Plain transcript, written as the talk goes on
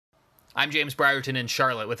I'm James Brierton in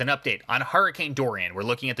Charlotte with an update on Hurricane Dorian. We're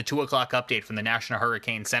looking at the 2 o'clock update from the National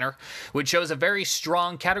Hurricane Center, which shows a very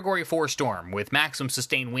strong Category 4 storm with maximum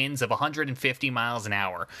sustained winds of 150 miles an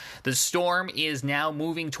hour. The storm is now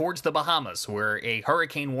moving towards the Bahamas, where a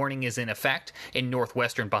hurricane warning is in effect in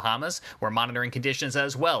northwestern Bahamas. We're monitoring conditions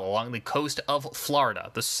as well along the coast of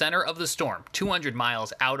Florida. The center of the storm, 200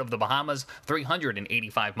 miles out of the Bahamas,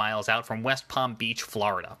 385 miles out from West Palm Beach,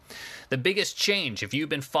 Florida. The biggest change, if you've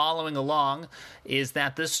been following along, is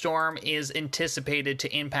that this storm is anticipated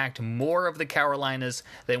to impact more of the Carolinas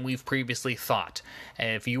than we've previously thought.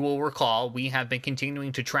 If you will recall, we have been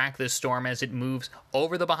continuing to track this storm as it moves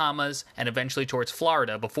over the Bahamas and eventually towards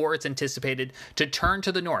Florida before it's anticipated to turn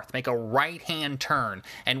to the north, make a right-hand turn.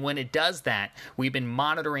 And when it does that, we've been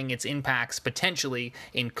monitoring its impacts potentially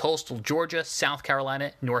in coastal Georgia, South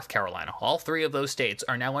Carolina, North Carolina. All three of those states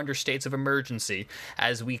are now under states of emergency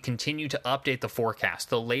as we continue to update the forecast.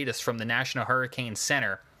 The latest from the National Hurricane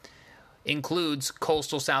Center includes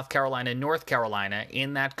coastal South Carolina and North Carolina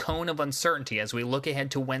in that cone of uncertainty as we look ahead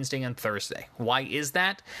to Wednesday and Thursday. Why is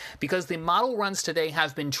that? Because the model runs today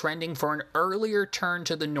have been trending for an earlier turn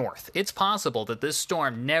to the north. It's possible that this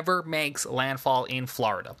storm never makes landfall in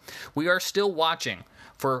Florida. We are still watching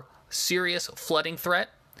for serious flooding threat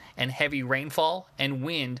and heavy rainfall and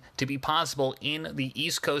wind to be possible in the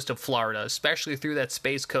east coast of Florida, especially through that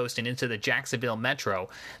Space Coast and into the Jacksonville metro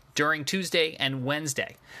during Tuesday and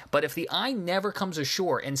Wednesday. But if the eye never comes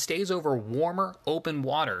ashore and stays over warmer, open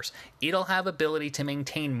waters, it'll have ability to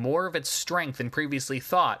maintain more of its strength than previously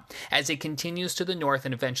thought as it continues to the north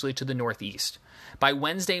and eventually to the northeast. By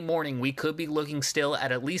Wednesday morning, we could be looking still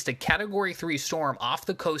at least a Category 3 storm off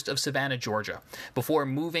the coast of Savannah, Georgia, before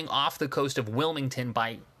moving off the coast of Wilmington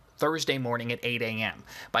by Thursday morning at 8 a.m.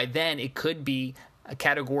 By then, it could be a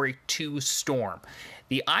Category 2 storm.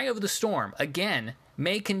 The eye of the storm, again,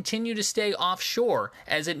 may continue to stay offshore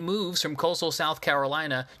as it moves from coastal South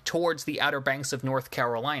Carolina towards the Outer Banks of North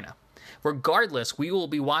Carolina. Regardless, we will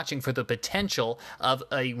be watching for the potential of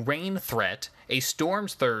a rain threat, a storm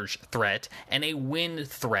surge threat, and a wind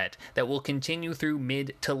threat that will continue through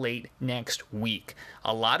mid to late next week.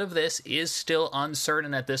 A lot of this is still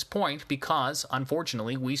uncertain at this point because,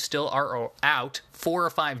 unfortunately, we still are out 4 or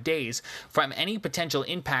 5 days from any potential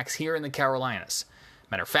impacts here in the Carolinas.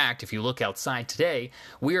 Matter of fact, if you look outside today,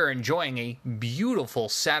 we are enjoying a beautiful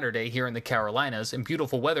Saturday here in the Carolinas, and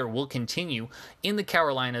beautiful weather will continue in the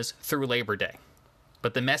Carolinas through Labor Day.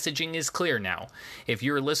 But the messaging is clear now. If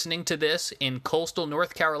you're listening to this in coastal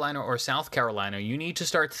North Carolina or South Carolina, you need to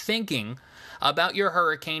start thinking about your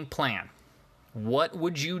hurricane plan. What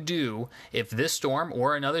would you do if this storm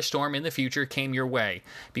or another storm in the future came your way?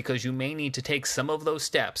 Because you may need to take some of those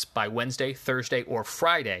steps by Wednesday, Thursday, or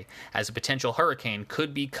Friday as a potential hurricane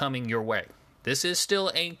could be coming your way. This is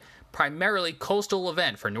still a primarily coastal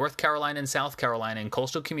event for North Carolina and South Carolina, and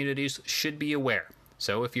coastal communities should be aware.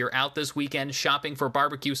 So if you're out this weekend shopping for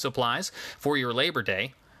barbecue supplies for your Labor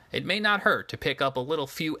Day, it may not hurt to pick up a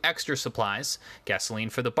few extra supplies, gasoline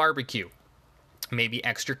for the barbecue, maybe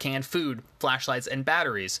extra canned food, flashlights, and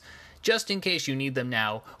batteries, just in case you need them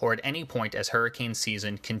now or at any point as hurricane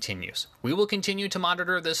season continues. We will continue to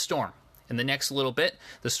monitor this storm. In the next little bit,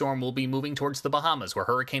 the storm will be moving towards the Bahamas, where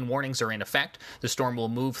hurricane warnings are in effect. The storm will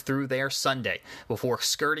move through there Sunday. Before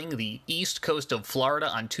skirting the east coast of Florida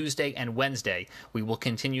on Tuesday and Wednesday, we will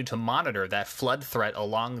continue to monitor that flood threat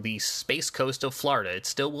along the Space Coast of Florida. It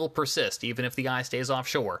still will persist, even if the eye stays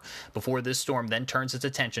offshore, before this storm then turns its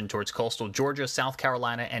attention towards coastal Georgia, South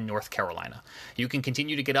Carolina, and North Carolina. You can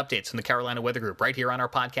continue to get updates from the Carolina Weather Group right here on our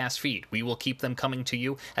podcast feed. We will keep them coming to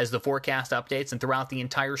you as the forecast updates and throughout the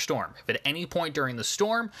entire storm. If at any point during the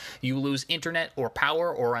storm you lose internet or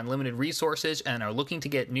power or unlimited resources and are looking to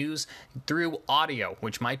get news through audio,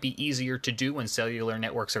 which might be easier to do when cellular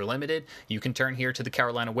networks are limited, you can turn here to the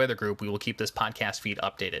Carolina Weather Group. We will keep this podcast feed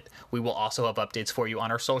updated. We will also have updates for you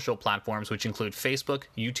on our social platforms, which include Facebook,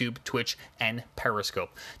 YouTube, Twitch, and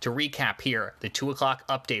Periscope. To recap here, the 2 o'clock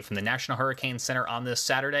update from the National Hurricane Center on this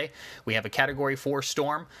Saturday, we have a Category 4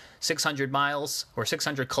 storm, 600 miles, or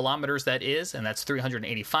 600 kilometers that is, and that's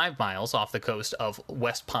 385 miles off the coast of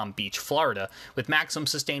West Palm Beach, Florida, with maximum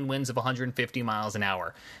sustained winds of 150 miles an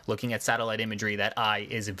hour. Looking at satellite imagery, that eye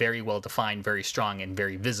is very well defined, very strong, and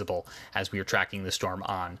very visible as we are tracking the storm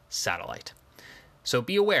on satellite. So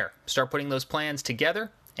be aware, start putting those plans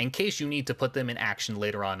together in case you need to put them in action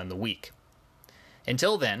later on in the week.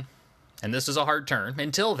 Until then, and this is a hard turn,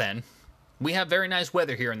 until then, we have very nice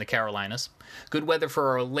weather here in the Carolinas. Good weather for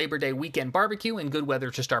our Labor Day weekend barbecue and good weather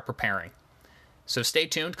to start preparing. So stay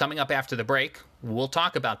tuned. Coming up after the break, we'll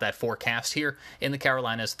talk about that forecast here in the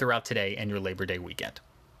Carolinas throughout today and your Labor Day weekend.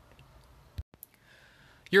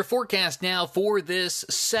 Your forecast now for this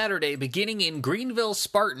Saturday, beginning in Greenville,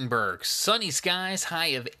 Spartanburg. Sunny skies,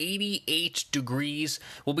 high of 88 degrees.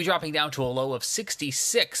 We'll be dropping down to a low of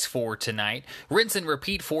 66 for tonight. Rinse and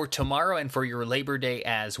repeat for tomorrow and for your Labor Day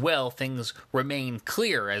as well. Things remain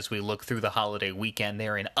clear as we look through the holiday weekend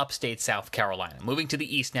there in upstate South Carolina. Moving to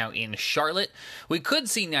the east now in Charlotte, we could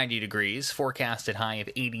see 90 degrees, forecasted high of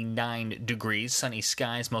 89 degrees. Sunny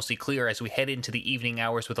skies, mostly clear as we head into the evening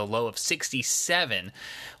hours with a low of 67.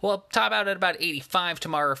 We'll top out at about 85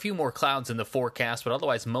 tomorrow. A few more clouds in the forecast, but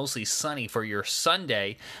otherwise mostly sunny for your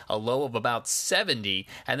Sunday. A low of about 70.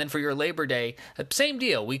 And then for your Labor Day, same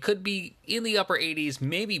deal. We could be in the upper 80s,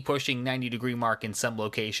 maybe pushing 90-degree mark in some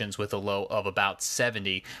locations with a low of about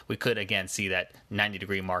 70. We could again see that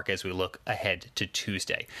 90-degree mark as we look ahead to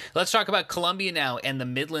Tuesday. Let's talk about Columbia now and the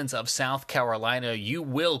Midlands of South Carolina. You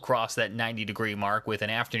will cross that 90-degree mark with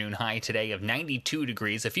an afternoon high today of 92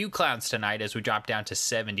 degrees. A few clouds tonight as we drop down to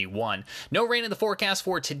 71. No rain in the forecast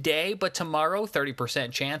for today, but tomorrow,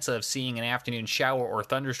 30% chance of seeing an afternoon shower or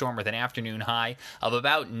thunderstorm with an afternoon high of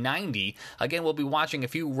about 90. Again, we'll be watching a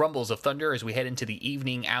few rumbles of thunder as we head into the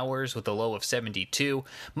evening hours with a low of 72.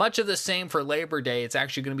 Much of the same for Labor Day. It's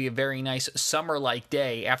actually going to be a very nice summer-like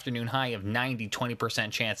day. Afternoon high of 90,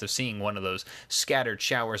 20% chance of seeing one of those scattered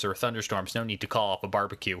showers or thunderstorms. No need to call off a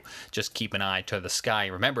barbecue. Just keep an eye to the sky.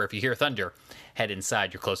 Remember, if you hear thunder, head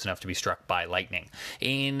inside. You're close enough to be struck by lightning.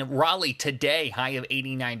 In Raleigh today, high of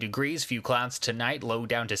 89 degrees. Few clouds tonight, low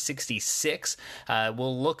down to 66.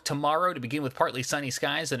 We'll look tomorrow to begin with partly sunny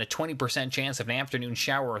skies and a 20% chance of an afternoon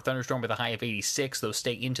shower or thunderstorm with a high of 86. Those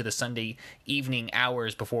stay into the Sunday evening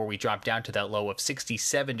hours before we drop down to that low of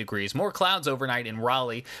 67 degrees. More clouds overnight in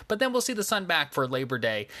Raleigh, but then we'll see the sun back for Labor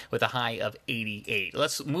Day with a high of 88.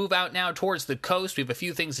 Let's move out now towards the coast. We have a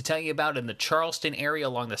few things to tell you about in the Charleston area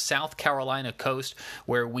along the South Carolina coast,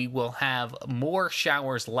 where we will have more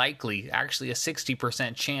showers likely, actually a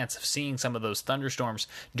 60% chance of seeing some of those thunderstorms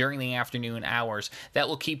during the afternoon hours. That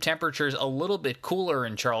will keep temperatures a little bit cooler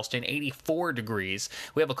in Charleston, 84 degrees.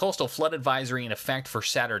 We have a coastal flood advisory in effect for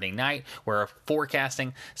Saturday night. We're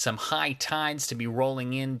forecasting some high tides to be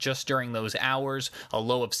rolling in just during those hours, a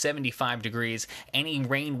low of 75 degrees. Any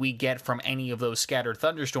rain we get from any of those scattered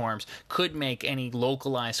thunderstorms could make any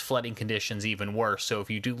localized flooding conditions even worse. So if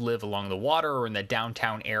you do live along the water or in the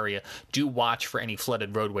downtown area, do watch for any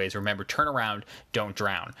flooded roadways. Remember, turn around, don't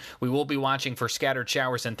drown. We will be watching for scattered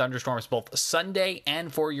showers and thunderstorms both Sunday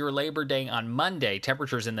and for your Labor Day on Monday.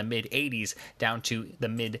 Temperatures in the mid-80s down to the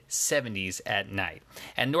mid-70s at night.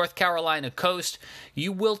 And North Carolina coast,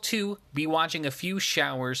 you will too be watching a few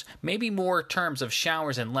showers, maybe more terms of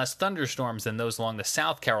showers and less thunderstorms than those along the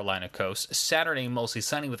South Carolina coast. Saturday mostly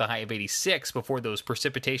sunny with a high of 86 before those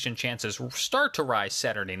precipitation chances start to rise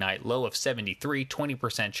Saturday night, low of 73,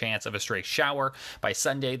 20% chance of a stray shower. By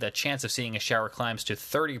Sunday, the chance of seeing a shower climbs to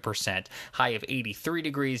 30%, high of 83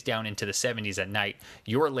 degrees down into the 70s at night.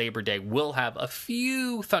 Your Labor Day will have a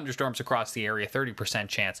few thunderstorms across the area, 30%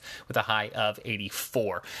 chance with a high of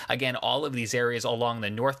 84. Again, all of these areas along the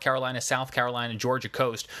North Carolina, South Carolina, Georgia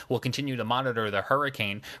coast will continue to monitor the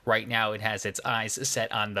hurricane. Right now, it has its eyes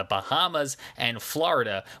set on the Bahamas, and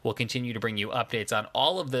Florida will continue to bring you updates on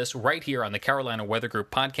all of this right here on the Carolina Weather Group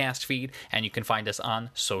podcast feed, and you can find us on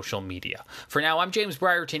social media. For now, I'm James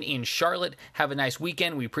Brierton in Charlotte. Have a nice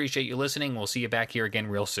weekend. We appreciate you listening. We'll see you back here again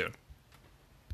real soon.